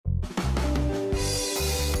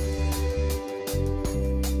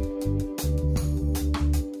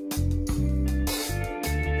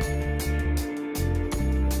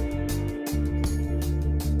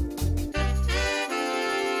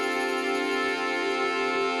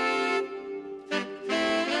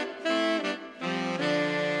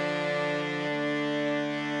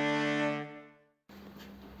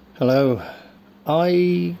Hello.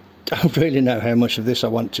 I don't really know how much of this I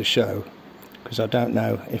want to show because I don't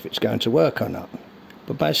know if it's going to work or not.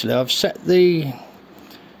 But basically I've set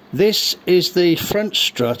this is the front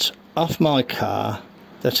strut off my car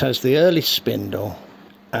that has the early spindle,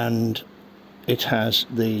 and it has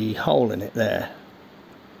the hole in it there,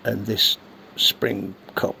 and this spring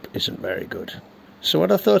cup isn't very good. So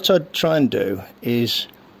what I thought I'd try and do is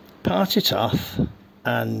part it off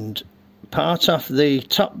and part off the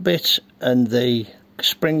top bit and the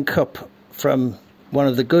spring cup from one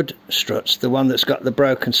of the good struts, the one that's got the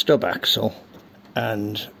broken stub axle,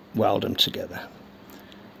 and weld them together.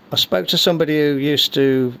 I spoke to somebody who used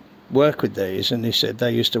to work with these, and he said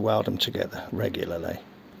they used to weld them together regularly.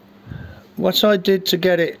 What I did to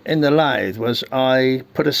get it in the lathe was I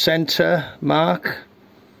put a centre mark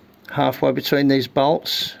halfway between these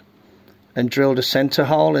bolts and drilled a centre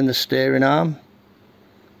hole in the steering arm.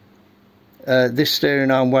 This steering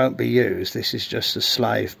arm won't be used, this is just a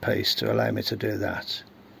slave piece to allow me to do that.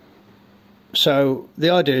 So the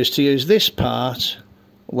idea is to use this part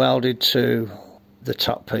welded to the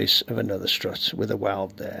top piece of another strut with a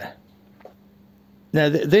weld there. Now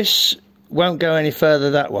this won't go any further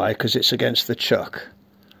that way because it's against the chuck.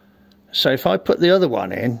 So if I put the other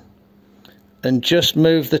one in and just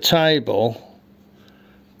move the table,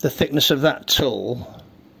 the thickness of that tool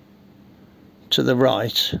to the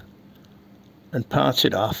right, and part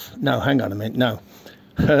it off. No, hang on a minute, no.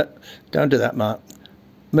 Don't do that, Mart.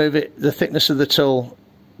 Move it, the thickness of the tool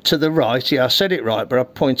to the right. Yeah, I said it right, but I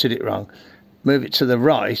pointed it wrong. Move it to the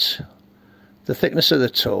right, the thickness of the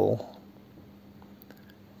tool,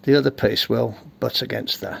 the other piece will butt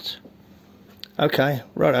against that. Okay,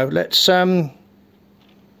 righto, let's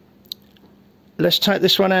take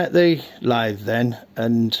this one out the lathe then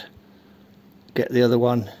and get the other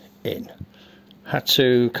one in. Had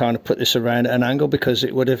to kind of put this around at an angle because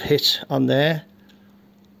it would have hit on there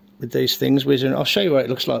with these things whizzing. I'll show you what it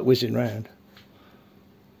looks like whizzing round.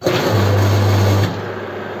 I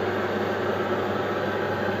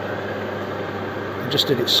just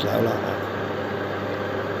did it slow like that.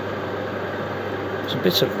 It's a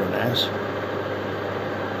bit of a run out.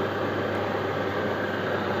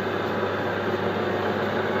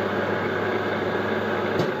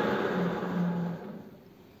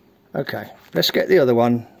 Okay, let's get the other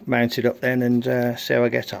one mounted up then and see how I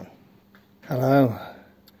get on. Hello.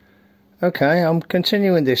 Okay, I'm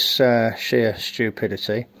continuing this sheer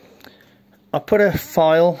stupidity. I put a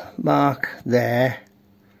file mark there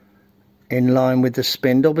in line with the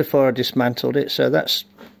spindle before I dismantled it, so that's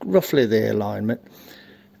roughly the alignment.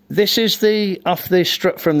 This is off the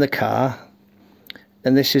strut from the car,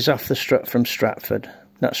 and this is off the strut from Stratford.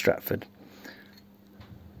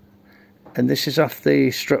 And this is off the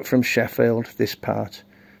strut from Sheffield, this part,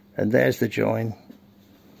 and there's the join.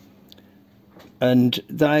 And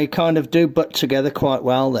they kind of do butt together quite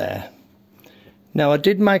well there. Now I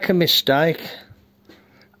did make a mistake.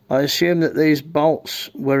 I assumed that these bolts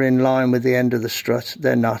were in line with the end of the strut.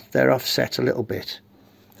 They're not, they're offset a little bit.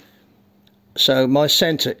 So my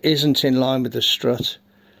centre isn't in line with the strut,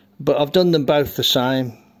 but I've done them both the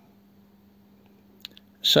same.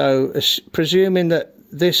 So presuming that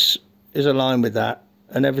this is aligned with that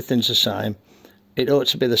and everything's the same, it ought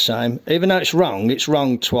to be the same. Even though it's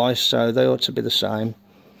wrong twice, so they ought to be the same.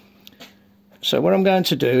 So what I'm going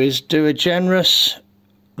to do is do a generous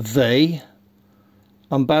V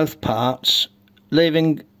on both parts,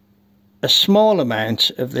 leaving a small amount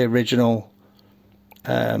of the original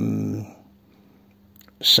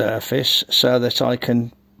surface so that I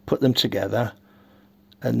can put them together,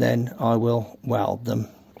 and then I will weld them.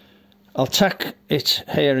 I'll tack it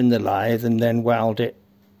here in the lathe and then weld it,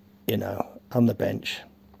 you know, on the bench.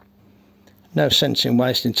 No sense in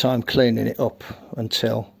wasting time cleaning it up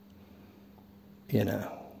until, you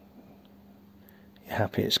know, you're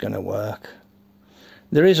happy it's going to work.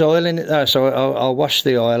 There is oil in it though, so I'll wash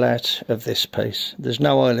the oil out of this piece. There's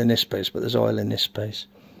no oil in this piece, but there's oil in this piece.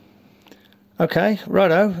 Okay,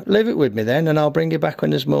 righto, leave it with me then, and I'll bring you back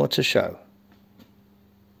when there's more to show.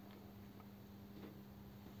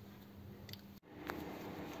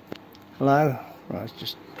 Hello? Right,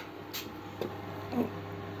 just...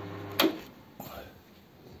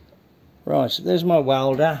 Right, so there's my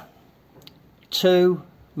welder. 2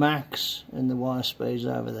 max, and the wire speed's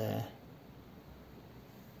over there.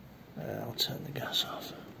 I'll turn the gas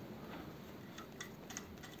off.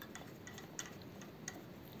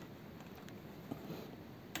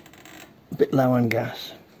 A bit low on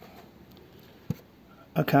gas.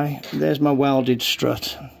 Okay, there's my welded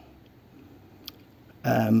strut.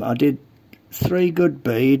 I did 3 good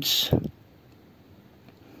beads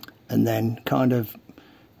and then kind of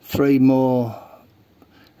 3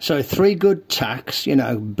 good tacks, you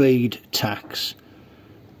know, bead tacks,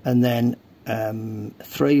 and then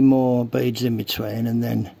 3 more beads in between, and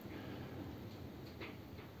then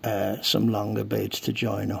some longer beads to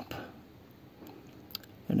join up.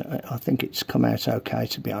 And I think it's come out okay,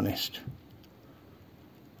 to be honest.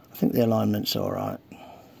 I think the alignment's alright.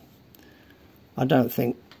 I don't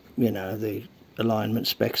think, you know, the alignment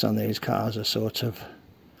specs on these cars are sort of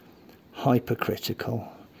hypercritical.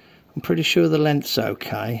 I'm pretty sure the length's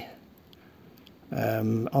okay.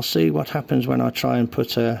 I'll see what happens when I try and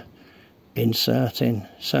put a insert in.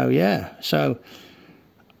 So yeah, so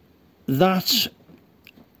that's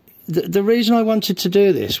the reason I wanted to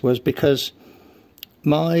do this was because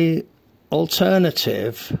my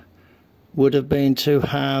alternative would have been to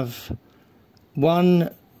have one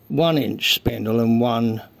 1-inch spindle and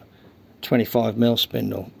one 25mm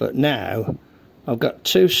spindle, but now I've got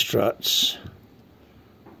 2 struts,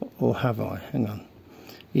 or have I? Hang on.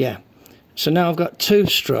 Yeah, so now I've got 2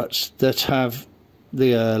 struts that have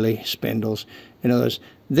the early spindles. In other words,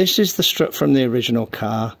 this is the strut from the original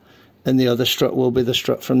car, and the other strut will be the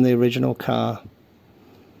strut from the original car.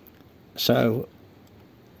 So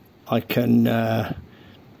I can,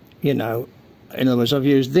 you know, in other words, I've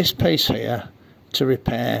used this piece here to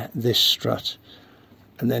repair this strut,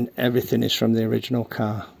 and then everything is from the original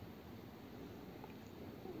car.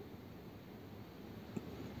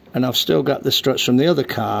 And I've still got the struts from the other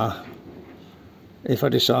car if I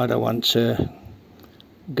decide I want to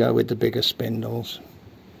go with the bigger spindles.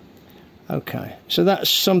 Okay, so that's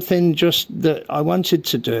something just that I wanted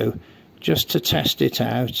to do just to test it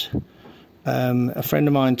out. A friend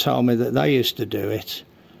of mine told me that they used to do it,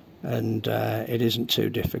 and it isn't too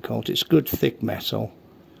difficult. It's good thick metal.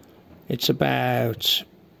 It's about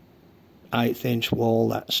 1/8 inch wall,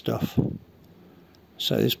 that stuff.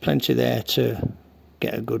 So there's plenty there to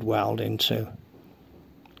get a good weld into.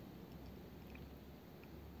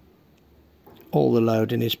 All the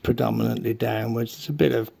loading is predominantly downwards. There's a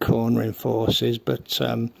bit of cornering forces, but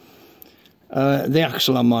the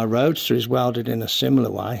axle on my Roadster is welded in a similar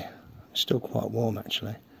way. It's still quite warm,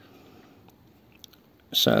 actually.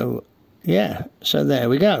 So yeah, so there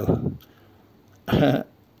we go.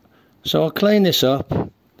 So I'll clean this up,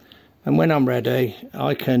 and when I'm ready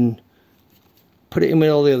I can put it in with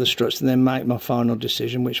all the other struts and then make my final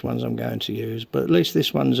decision which ones I'm going to use. But at least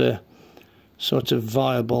this one's a sort of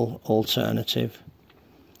viable alternative.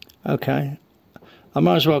 Okay, I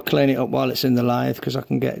might as well clean it up while it's in the lathe because I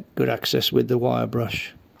can get good access with the wire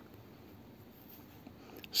brush.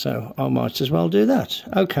 So I might as well do that.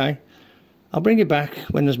 Okay, I'll bring it back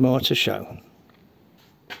when there's more to show.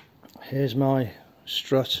 Here's my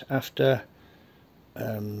strut after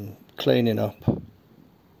cleaning up.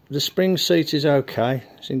 The spring seat is okay,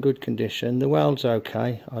 it's in good condition. The weld's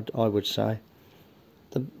okay, I would say.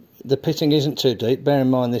 The pitting isn't too deep. Bear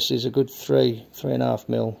in mind this is a good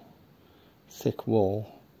 3.5mm thick wall.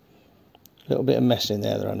 A little bit of mess in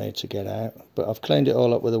there that I need to get out, but I've cleaned it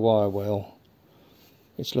all up with a wire wheel.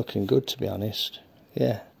 It's looking good, to be honest.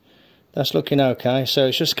 Yeah, that's looking okay. So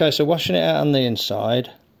it's just a case of washing it out on the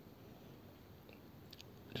inside.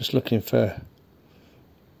 Just looking for,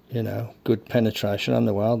 you know, good penetration on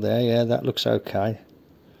the weld there. Yeah, that looks okay.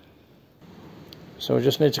 So I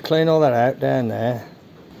just need to clean all that out down there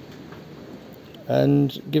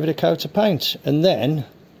and give it a coat of paint, and then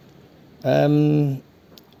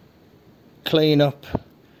clean up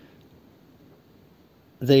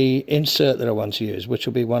the insert that I want to use, which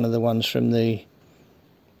will be one of the ones from the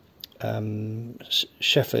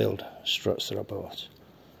Sheffield struts that I bought.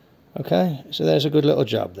 Okay, so there's a good little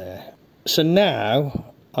job there. So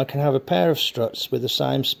now I can have a pair of struts with the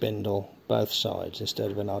same spindle both sides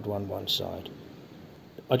instead of an odd one side.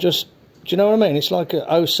 Do you know what I mean? It's like an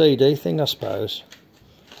OCD thing, I suppose.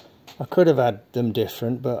 I could have had them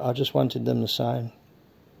different, but I just wanted them the same.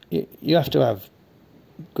 You have to have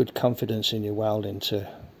good confidence in your welding to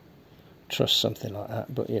trust something like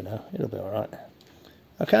that, but you know, it'll be alright.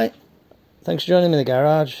 Okay, thanks for joining me in the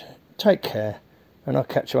garage. Take care, and I'll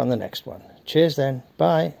catch you on the next one. Cheers then,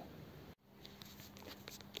 bye.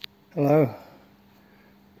 Hello.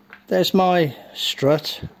 There's my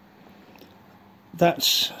strut.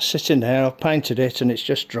 That's sitting there. I've painted it and it's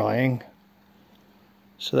just drying.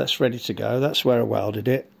 So that's ready to go. That's where I welded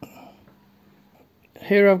it.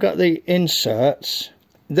 Here I've got the inserts.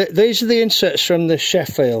 These are the inserts from the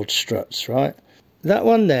Sheffield struts, right? That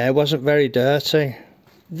one there wasn't very dirty.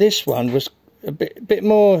 This one was a bit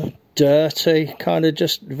more dirty, kind of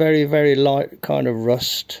just very, very light kind of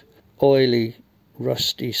rust, oily,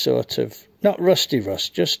 rusty sort of, not rusty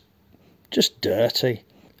rust, just dirty.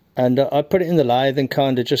 and I put it in the lathe and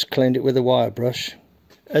kind of just cleaned it with a wire brush.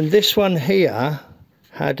 And this one here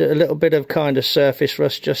had a little bit of kind of surface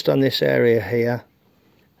rust just on this area here,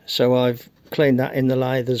 so I've cleaned that in the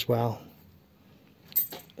lathe as well.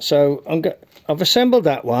 So I've assembled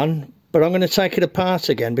that one, but I'm going to take it apart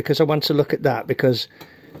again because I want to look at that, because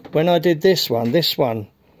when I did this one is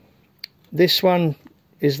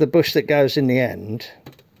the bush that goes in the end,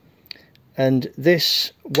 and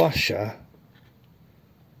this washer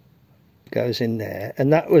goes in there,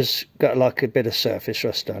 and that was got like a bit of surface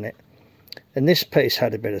rust on it, and this piece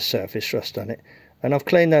had a bit of surface rust on it, and I've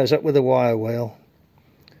cleaned those up with a wire wheel.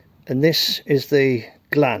 And this is the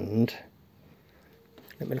gland.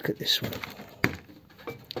 Let me look at this one.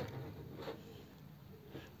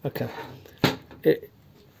 Okay,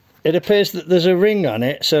 it appears that there's a ring on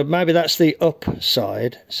it, so maybe that's the up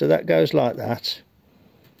side, so that goes like that,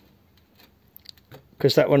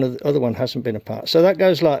 because that one, the other one hasn't been apart, so that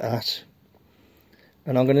goes like that.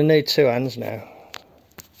 And I'm going to need two hands now.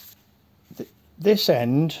 This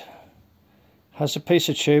end has a piece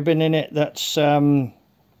of tubing in it that's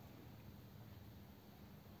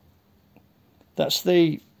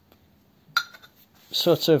the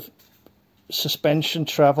sort of suspension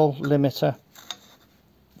travel limiter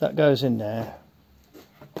that goes in there,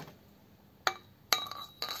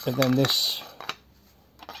 and then this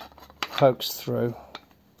pokes through.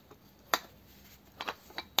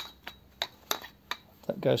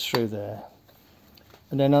 That goes through there,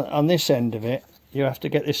 and then on this end of it you have to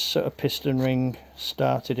get this sort of piston ring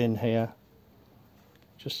started in here.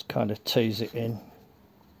 Just kind of tease it in.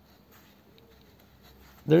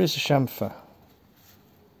 There is a chamfer.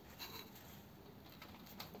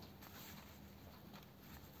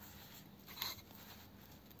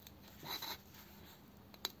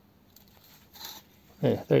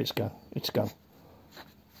 Yeah, there it's gone. It's gone.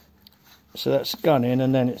 So that's gone in,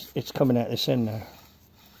 and then it's coming out this end now.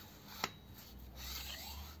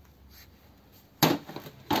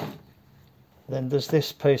 Then there's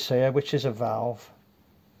this piece here, which is a valve.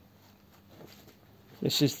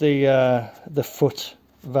 This is the foot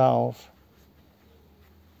valve,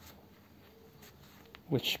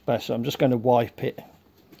 which basically I'm just going to wipe it.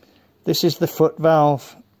 This is the foot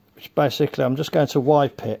valve, which basically I'm just going to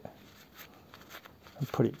wipe it and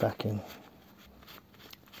put it back in.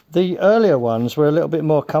 The earlier ones were a little bit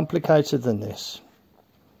more complicated than this,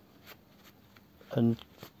 and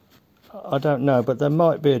I don't know, but they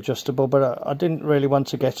might be adjustable, but I didn't really want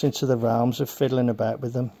to get into the realms of fiddling about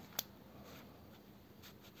with them.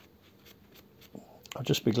 I'll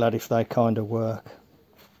just be glad if they kind of work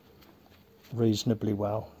reasonably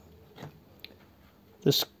well.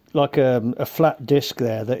 There's like a flat disc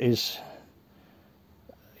there that is,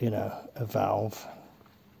 you know, a valve,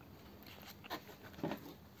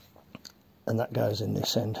 and that goes in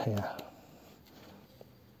this end here.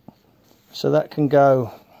 So that can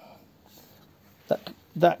go.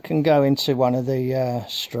 That can go into one of the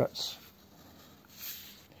struts.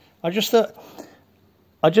 I just thought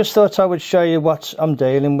I would show you what I'm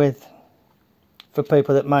dealing with for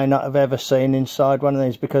people that may not have ever seen inside one of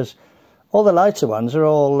these, because all the later ones are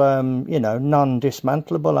all you know,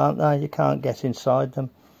 non-dismantleable, aren't they? You can't get inside them.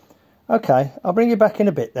 Okay, I'll bring you back in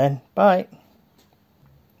a bit then. Bye.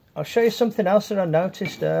 I'll show you something else that I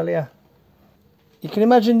noticed earlier. You can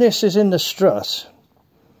imagine this is in the strut,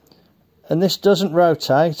 and this doesn't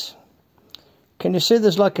rotate. Can you see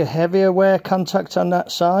there's like a heavier wear contact on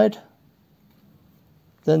that side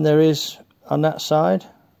than there is on that side?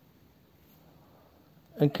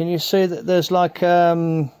 And can you see that there's like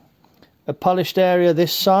a polished area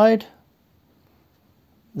this side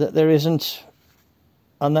that there isn't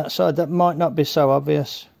on that side? That might not be so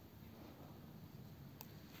obvious.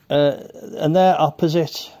 And they're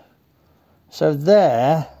opposite. So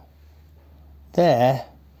there,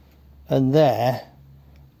 and there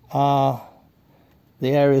are the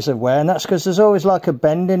areas of wear, and that's because there's always like a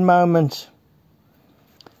bending moment.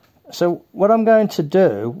 So what I'm going to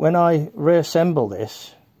do when I reassemble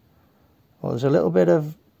this, well, there's a little bit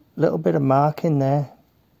of marking there.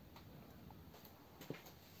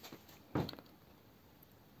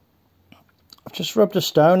 I've just rubbed a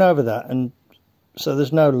stone over that, and so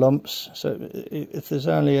there's no lumps. So if there's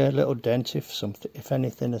only a little dent, if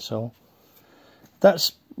anything at all,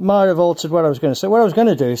 that's might have altered what I was going to say. What I was going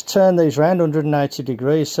to do is turn these around 180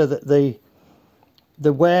 degrees so that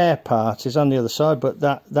the wear part is on the other side, but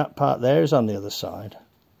that part there is on the other side.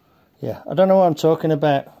 Yeah, I don't know what I'm talking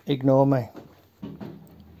about. Ignore me.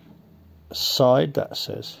 Side, that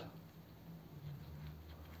says.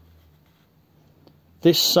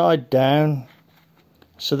 This side down.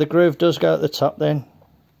 So the groove does go at the top then.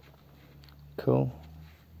 Cool.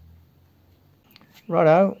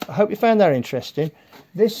 righto. I hope you found that interesting.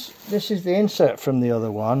 This is the insert from the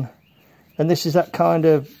other one, and this is that kind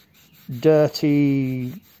of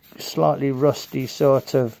dirty, slightly rusty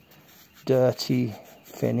sort of dirty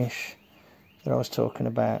finish that I was talking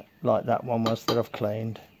about, like that one was that I've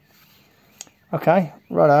cleaned. Okay,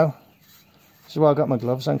 righto. This is why I got my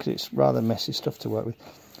gloves on, because it's rather messy stuff to work with.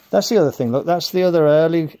 That's the other thing. Look, that's the other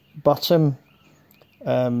early bottom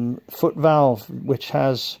foot valve, which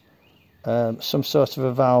has some sort of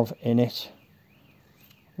a valve in it,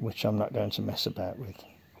 which I'm not going to mess about with.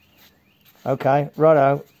 Okay,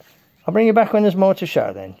 righto. I'll bring you back when there's more to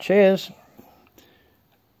show then. Cheers.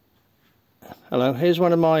 Hello, here's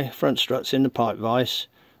one of my front struts in the pipe vise.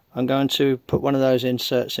 I'm going to put one of those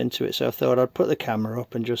inserts into it, so I thought I'd put the camera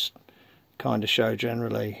up and just kind of show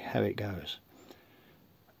generally how it goes.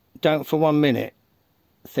 Don't for 1 minute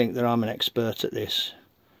think that I'm an expert at this.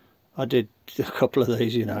 I did a couple of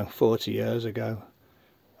these, you know, 40 years ago.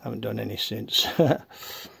 I haven't done any since.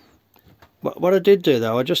 What I did do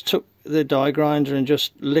though, I just took the die grinder and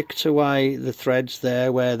just licked away the threads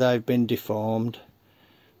there where they've been deformed,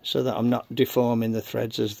 so that I'm not deforming the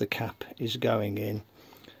threads as the cap is going in.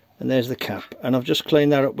 And there's the cap, and I've just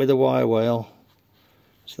cleaned that up with a wire wheel,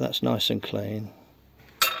 so that's nice and clean.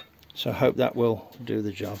 So I hope that will do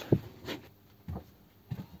the job.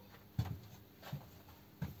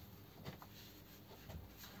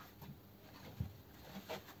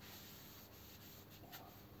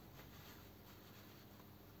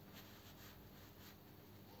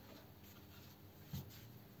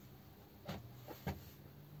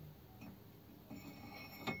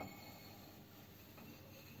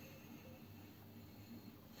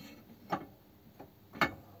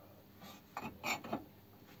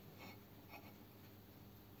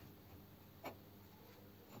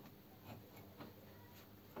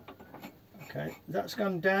 Okay, that's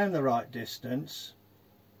gone down the right distance,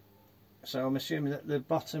 so I'm assuming that the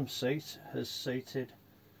bottom seat has seated.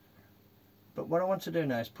 But what I want to do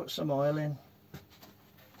now is put some oil in.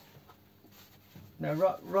 Now,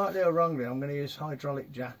 rightly or wrongly, I'm going to use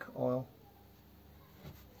hydraulic jack oil.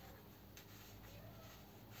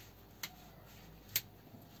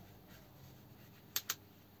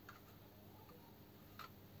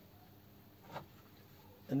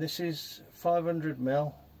 And this is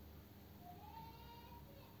 500ml.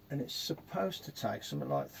 And it's supposed to take something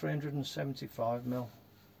like 375ml.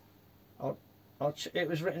 It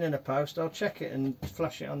was written in a post. I'll check it and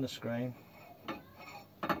flash it on the screen.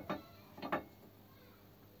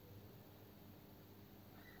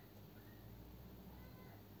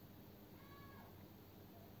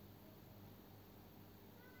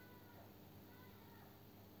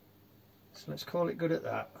 So let's call it good at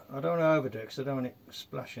that. I don't want to overdo it because I don't want it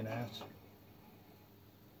splashing out.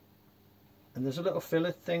 And there's a little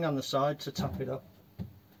fillet thing on the side to top it up.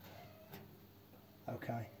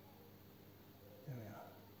 Okay. There we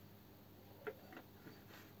are.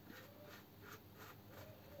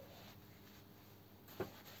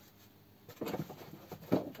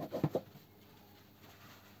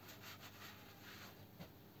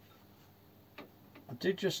 I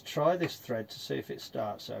did just try this thread to see if it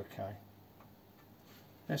starts okay.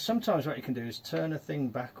 Now sometimes what you can do is turn a thing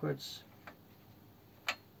backwards,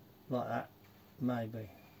 like that, maybe.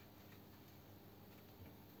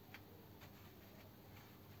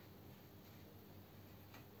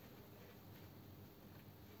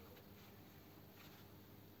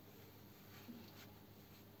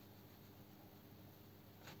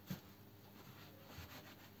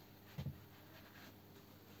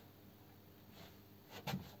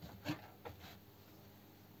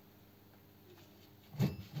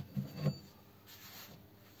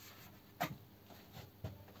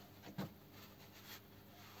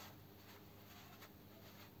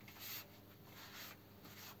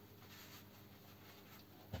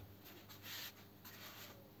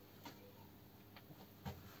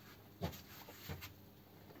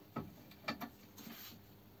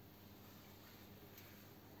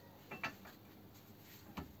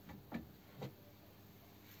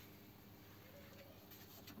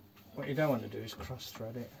 What you don't want to do is cross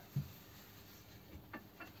thread it.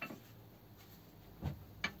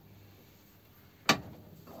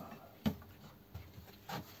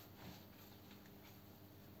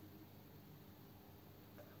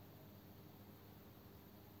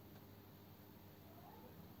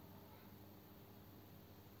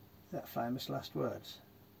 That famous last words.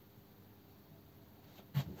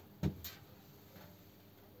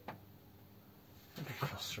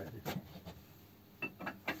 Cross threaded.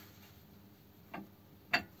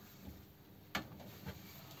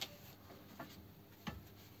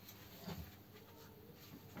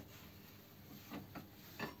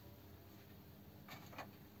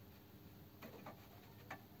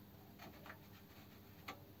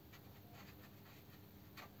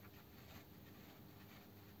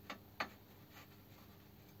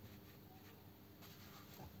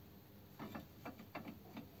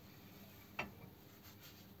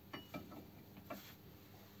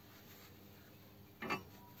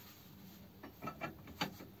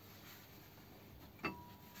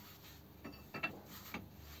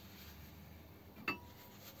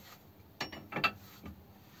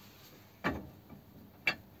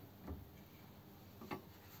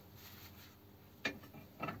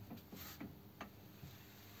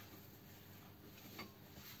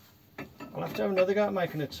 have to have another go at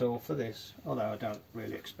making a tool for this, although I don't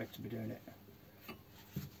really expect to be doing it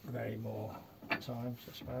very more times,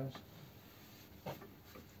 I suppose.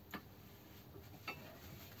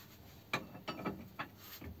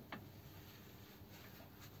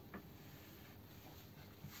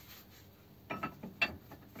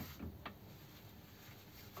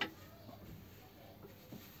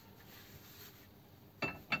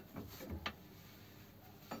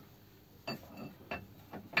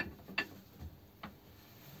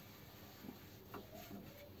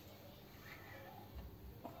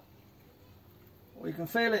 Well, you can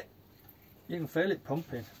feel it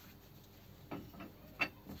pumping.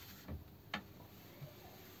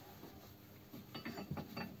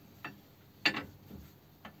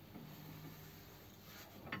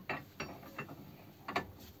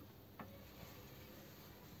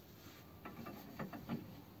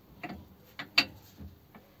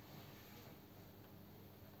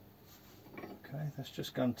 Okay, that's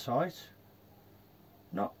just gone tight.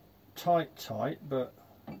 Not tight, but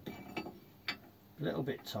a little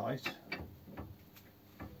bit tight.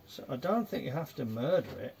 So I don't think you have to murder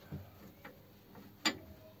it.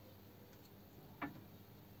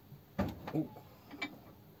 Ooh.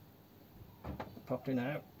 Popping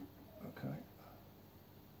out. Okay.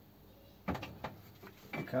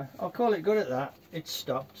 Okay, I'll call it good at that. It's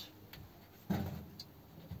stopped.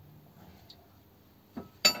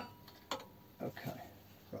 Okay,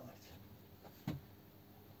 right.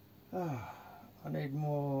 Ah, I need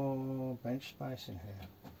more bench space in here.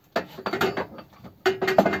 Okay.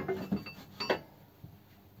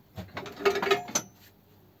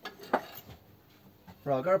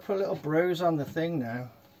 Right, I've got to put a little bruise on the thing now.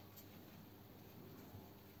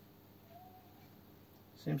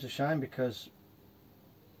 Seems a shame because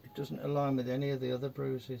it doesn't align with any of the other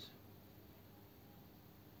bruises.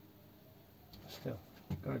 Still,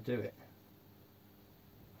 got to do it.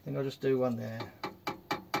 I think I'll just do one there.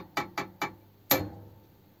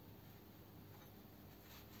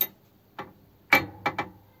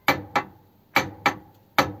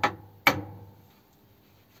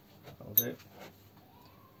 That'll do.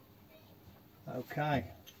 Okay.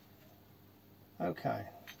 Okay.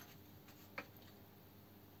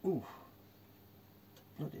 Ooh.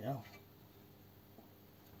 Bloody hell.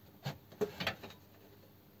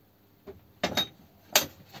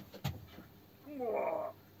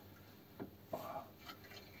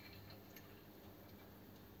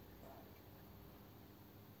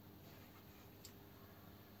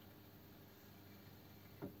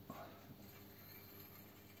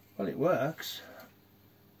 Well, it works.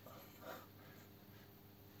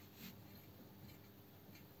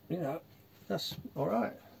 You know, that's all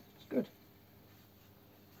right. It's good.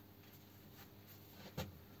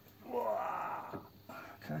 Okay.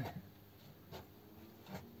 I'm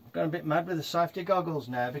going a bit mad with the safety goggles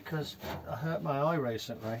now because I hurt my eye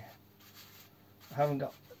recently.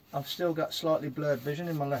 I've still got slightly blurred vision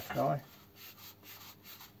in my left eye.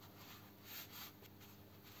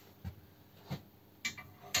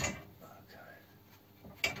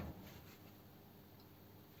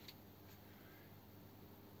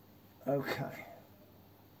 Okay.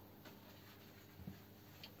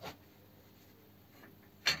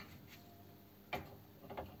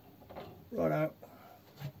 Righto.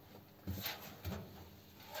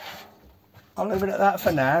 I'll leave it at that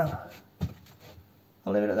for now.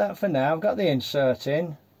 I've got the insert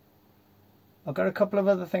in. I've got a couple of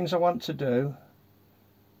other things I want to do.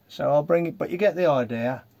 So I'll bring it, but you get the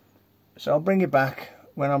idea. So I'll bring you back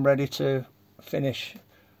when I'm ready to finish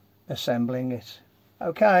assembling it.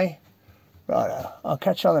 Okay. Righto, I'll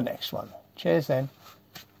catch you on the next one. Cheers then.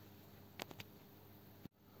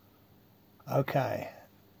 Okay,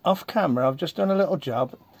 off camera I've just done a little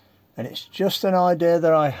job and it's just an idea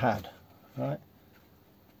that I had, right?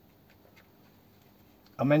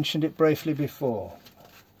 I mentioned it briefly before.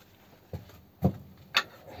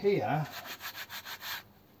 Here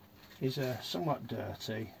is a somewhat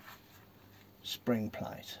dirty spring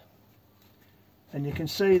plate. And you can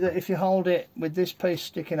see that if you hold it with this piece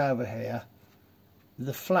sticking over here,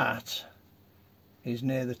 the flat is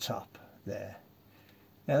near the top there.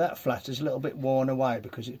 Now that flat is a little bit worn away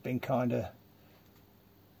because it's been kind of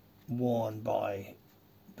worn by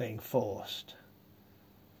being forced.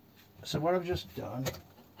 So what I've just done,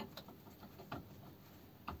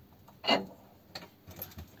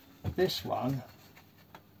 this one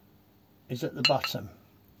is at the bottom.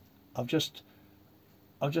 I've just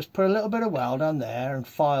put a little bit of weld on there and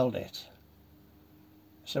filed it.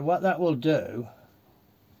 So what that will do,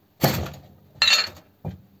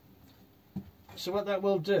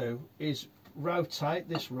 is rotate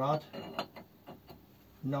this rod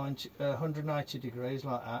 180 degrees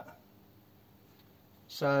like that.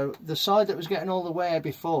 So the side that was getting all the wear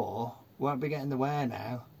before won't be getting the wear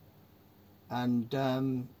now, and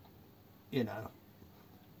you know,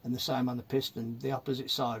 and the same on the piston. The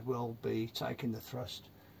opposite side will be taking the thrust.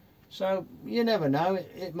 So you never know,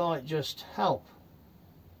 it might just help.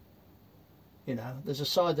 You know, there's a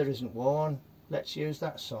side that isn't worn, let's use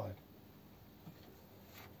that side.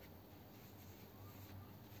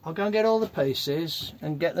 I'll go and get all the pieces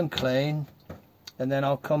and get them clean, and then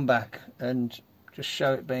I'll come back and just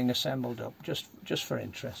show it being assembled up, just for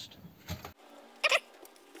interest.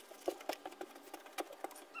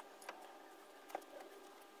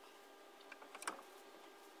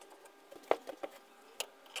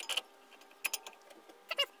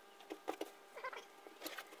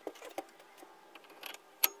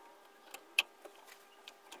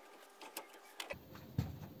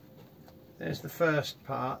 There's the first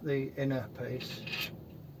part, the inner piece.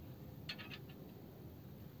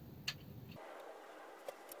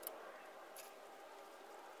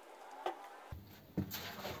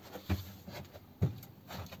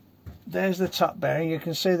 There's the top bearing. You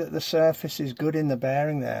can see that the surface is good in the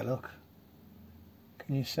bearing there, look.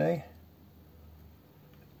 Can you see?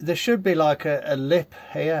 There should be like a lip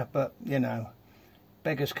here, but you know,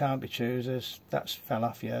 beggars can't be choosers. That's fell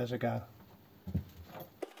off years ago.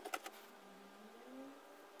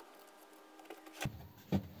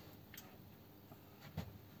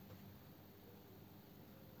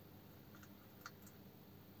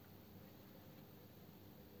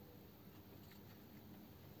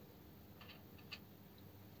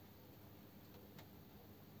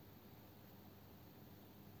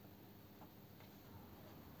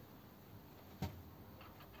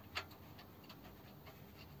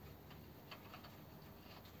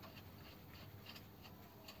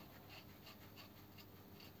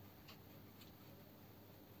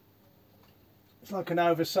 It's like an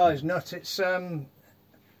oversized nut. It's I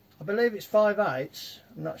believe it's 5/8.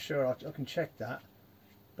 I'm not sure. I can check that,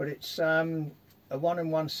 but it's a 1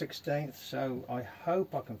 1/16. So I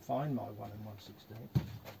hope I can find my 1 1/16.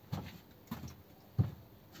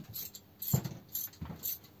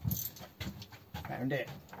 Found it.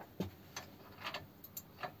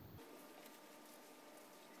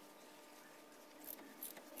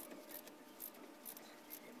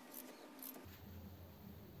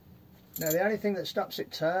 Now the only thing that stops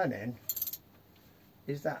it turning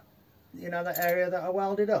is that, you know, that area that I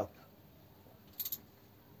welded up.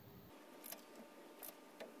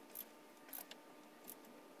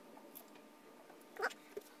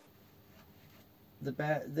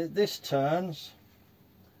 This turns,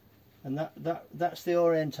 and that's the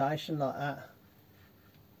orientation like that.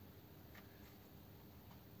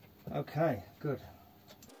 Okay, good.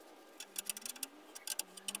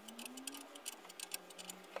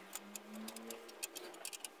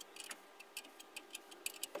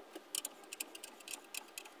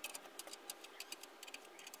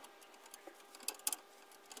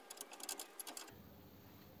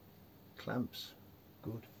 Clamps,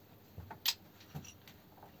 good.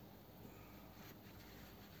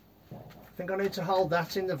 I think I need to hold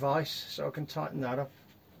that in the vise so I can tighten that up.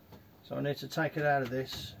 So I need to take it out of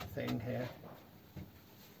this thing here.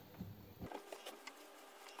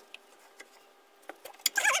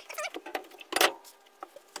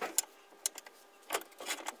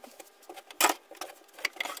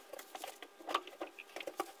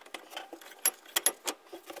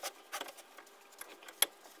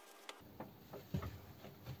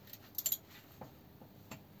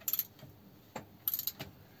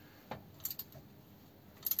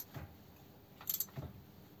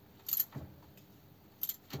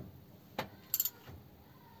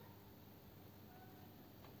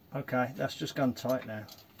 Okay, that's just gone tight now.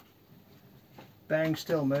 Bearing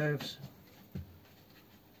still moves.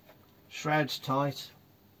 Shroud's tight.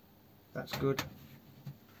 That's good.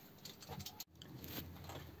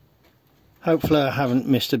 Hopefully I haven't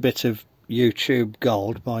missed a bit of YouTube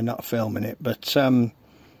gold by not filming it, but I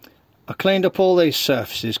cleaned up all these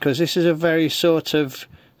surfaces because this is a very sort of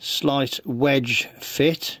slight wedge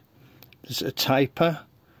fit. There's a taper.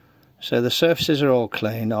 So the surfaces are all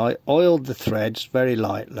clean. I oiled the threads very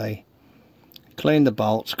lightly, cleaned the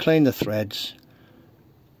bolts, cleaned the threads,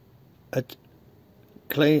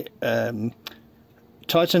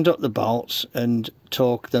 tightened up the bolts and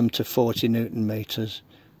torqued them to 40 Newton meters.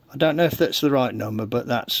 I don't know if that's the right number, but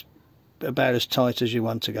that's about as tight as you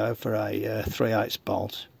want to go for a 3/8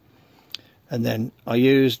 bolt. And then I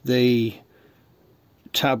used the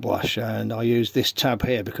tab washer, and I used this tab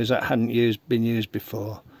here because that hadn't been used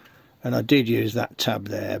before. And I did use that tab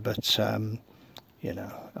there, but you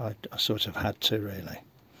know, I sort of had to really.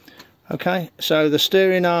 Okay, so the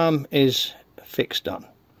steering arm is fixed on.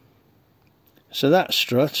 So that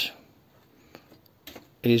strut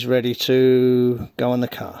is ready to go on the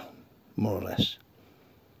car, more or less.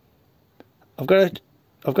 I've got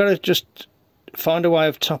to just find a way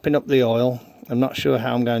of topping up the oil. I'm not sure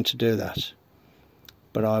how I'm going to do that,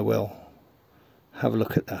 but I will have a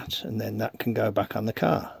look at that, and then that can go back on the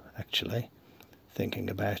car, actually, thinking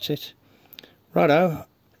about it. Righto,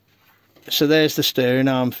 so there's the steering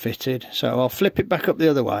arm fitted, so I'll flip it back up the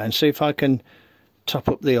other way and see if I can top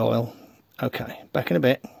up the oil. Okay, back in a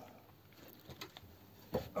bit.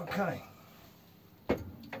 Okay,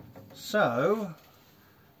 so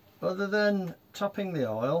other than topping the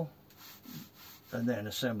oil and then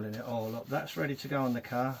assembling it all up, that's ready to go on the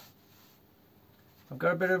car. I've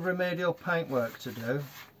got a bit of remedial paint work to do.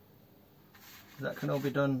 That can all be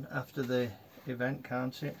done after the event,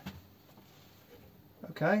 can't it?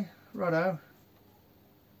 Okay, righto.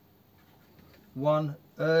 One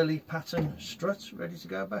early pattern strut ready to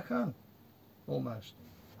go back on, almost.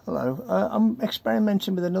 Hello, I'm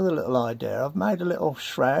experimenting with another little idea. I've made a little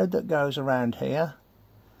shroud that goes around here.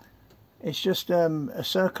 It's just a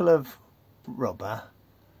circle of rubber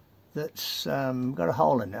that's got a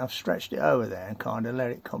hole in it. I've stretched it over there and kind of let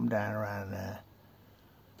it come down around there.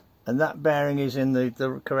 And that bearing is in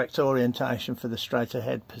the correct orientation for the straight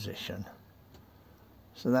ahead position.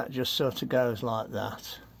 So that just sort of goes like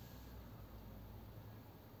that.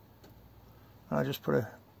 I just put a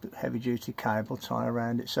heavy duty cable tie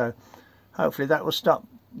around it, so hopefully that will stop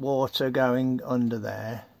water going under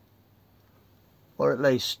there, or at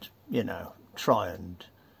least, you know, try and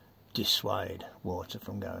dissuade water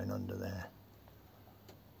from going under there.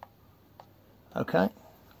 Okay,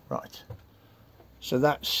 right, so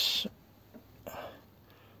that's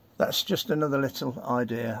just another little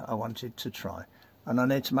idea I wanted to try. And I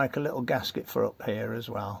need to make a little gasket for up here as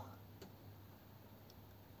well.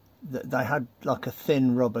 They had like a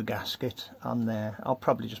thin rubber gasket on there. I'll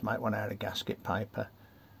probably just make one out of gasket paper.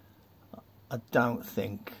 I don't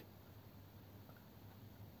think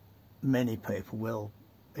many people will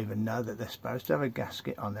even know that they're supposed to have a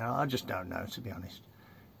gasket on there. I just don't know, to be honest.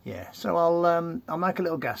 Yeah, so I'll make a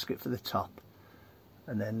little gasket for the top,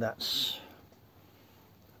 and then that's,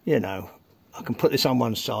 you know, I can put this on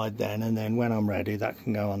one side then, and then when I'm ready that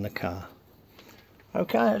can go on the car.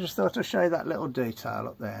 Okay, I just thought I'd show you that little detail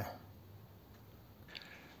up there.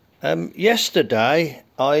 Yesterday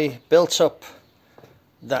I built up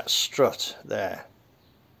that strut there,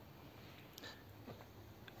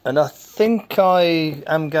 and I think I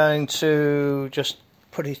am going to just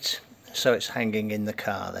put it so it's hanging in the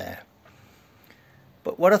car there.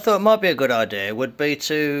 But what I thought might be a good idea would be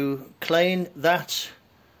to clean that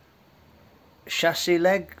chassis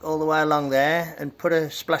leg all the way along there and put a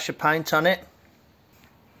splash of paint on it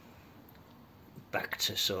back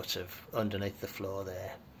to sort of underneath the floor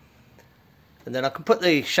there, and then I can put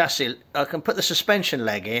the chassis, I can put the suspension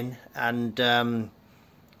leg in, and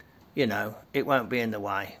you know, it won't be in the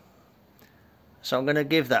way. So I'm going to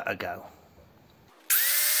give that a go.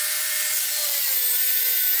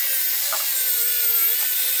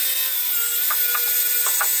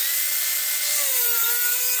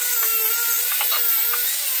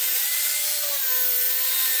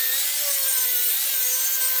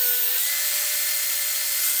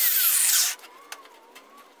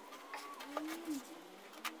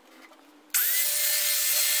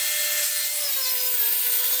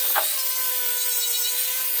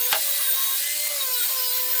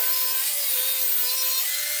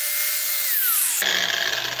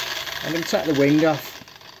 I'm going to take the wing off.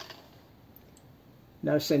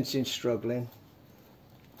 No sense in struggling.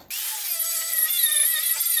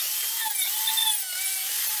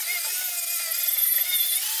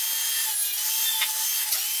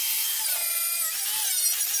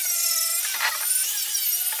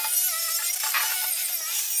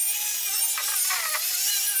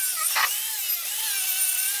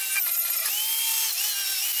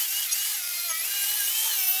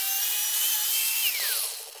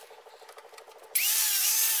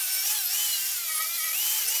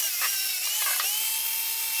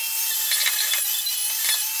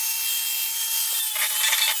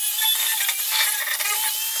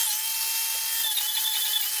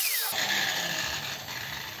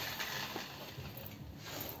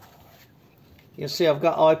 You'll see I've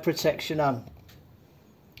got eye protection on.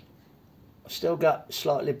 I've still got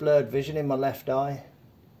slightly blurred vision in my left eye.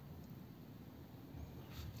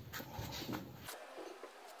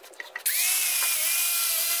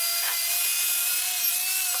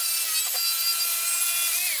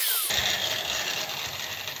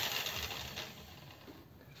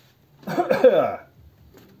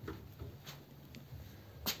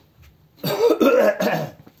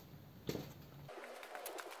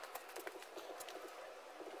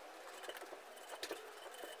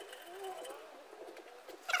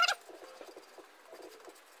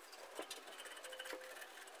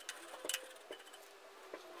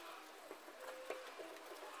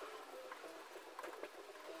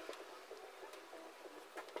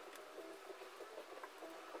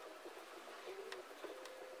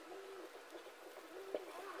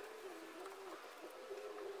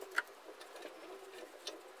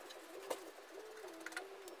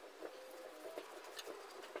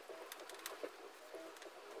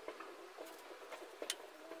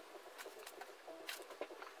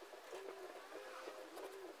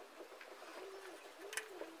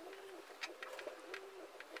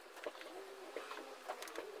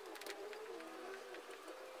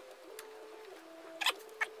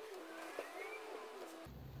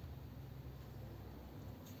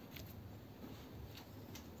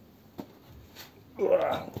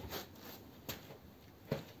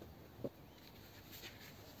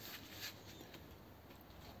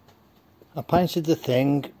 I painted the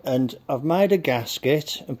thing and I've made a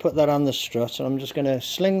gasket and put that on the strut, and I'm just going to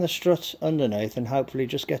sling the strut underneath and hopefully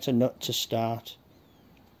just get a nut to start.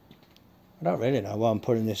 I don't really know why I'm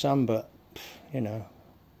putting this on, but you know,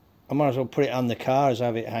 I might as well put it on the car as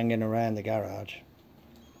have it hanging around the garage.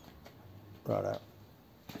 Righto.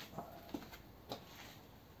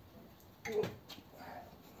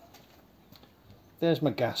 There's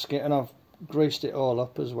my gasket, and I've greased it all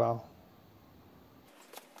up as well.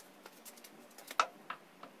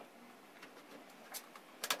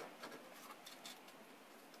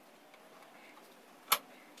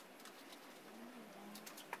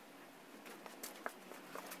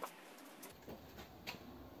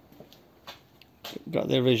 Got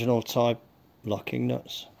the original type locking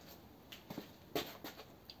nuts.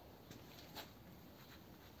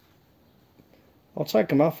 I'll take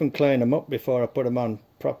them off and clean them up before I put them on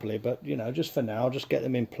properly, but you know, just for now, I'll just get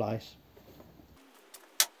them in place.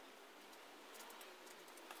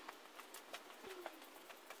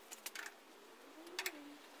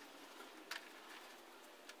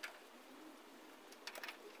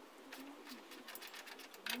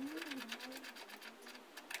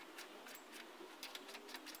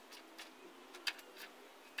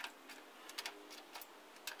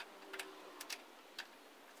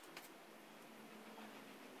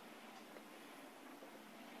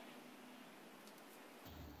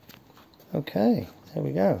 Okay, there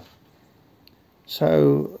we go.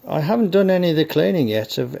 So I haven't done any of the cleaning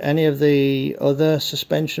yet of any of the other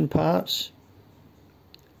suspension parts,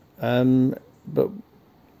 but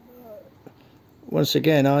once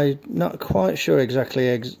again, I'm not quite sure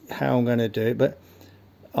exactly how I'm going to do it, but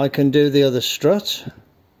I can do the other strut,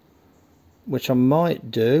 which I might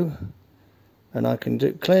do, and I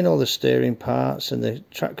can clean all the steering parts and the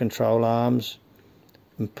track control arms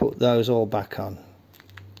and put those all back on.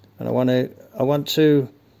 And I want to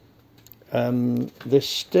the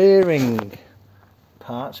steering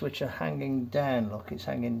parts, which are hanging down, look, it's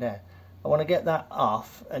hanging down. I want to get that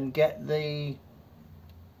off and get the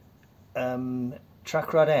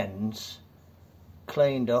track rod ends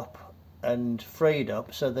cleaned up and freed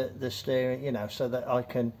up, so that the steering, you know, so that I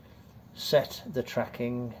can set the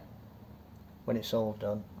tracking when it's all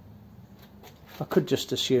done. I could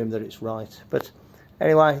just assume that it's right, but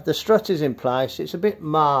anyway, the strut is in place. It's a bit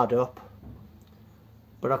marred up,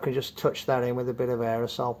 but I can just touch that in with a bit of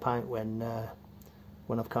aerosol paint when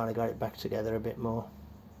I've kind of got it back together a bit more.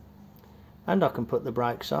 And I can put the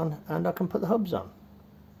brakes on, and I can put the hubs on.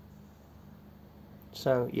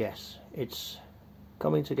 So yes, it's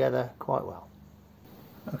coming together quite well.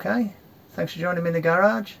 Okay, thanks for joining me in the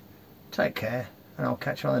garage. Take care, and I'll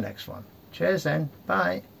catch you on the next one. Cheers then,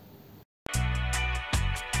 bye.